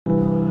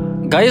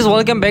Guys,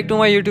 welcome back to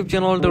my YouTube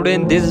channel. Today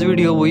in this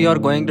video we are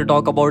going to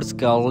talk about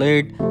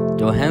Scarlett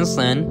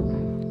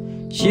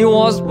Johansson. She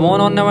was born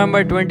on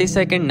November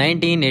 22nd,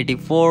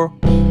 1984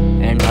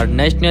 and her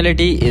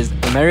nationality is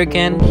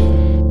American.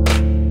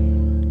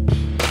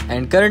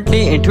 And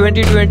currently in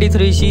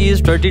 2023 she is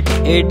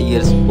 38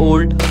 years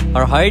old.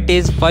 Her height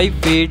is 5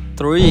 feet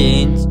 3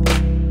 inches.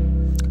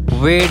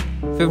 Weight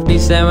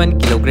 57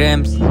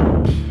 kilograms.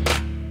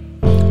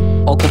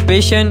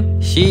 Occupation,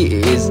 she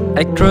is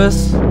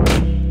actress.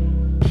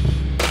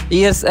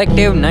 Years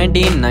active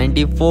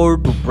 1994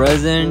 to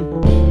present.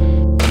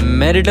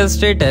 Marital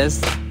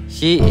status,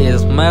 she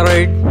is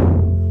married.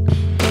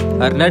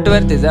 Her net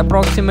worth is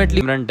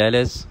approximately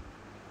 $1.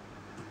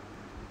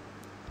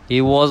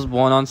 He was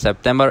born on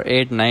September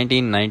 8,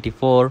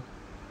 1994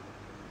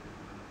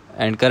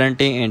 and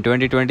currently in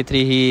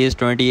 2023 he is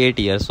 28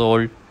 years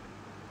old.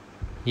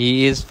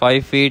 He is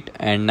 5 feet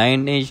and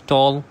 9 inches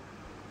tall.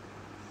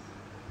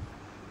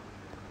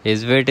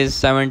 His weight is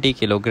 70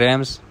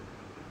 kilograms.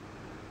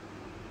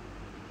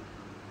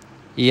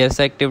 Years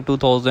active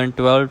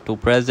 2012 to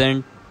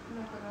present.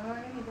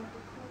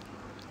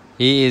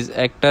 He is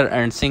actor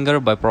and singer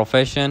by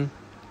profession.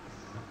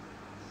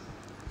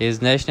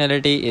 His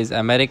nationality is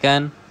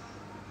American.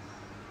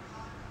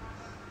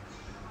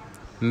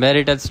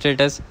 Marital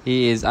status,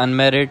 he is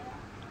unmarried.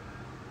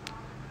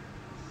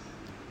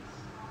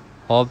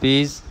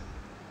 Hobbies,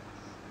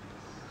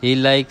 he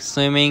likes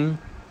swimming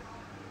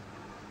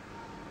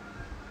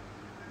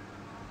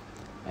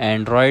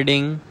and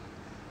riding,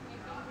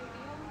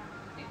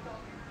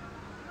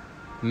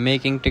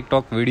 making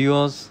TikTok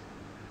videos,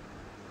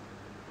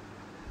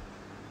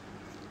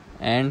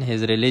 and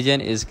his religion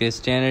is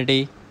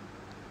Christianity.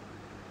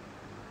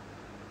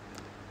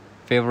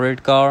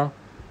 Favorite car,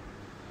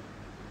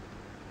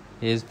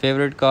 his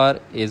favorite car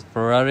is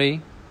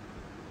Ferrari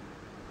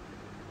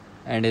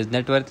and his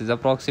net worth is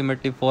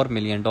approximately $4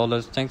 million.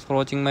 Thanks for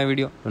watching my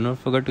video. Do not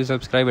forget to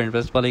subscribe and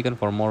press the bell icon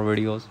for more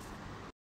videos.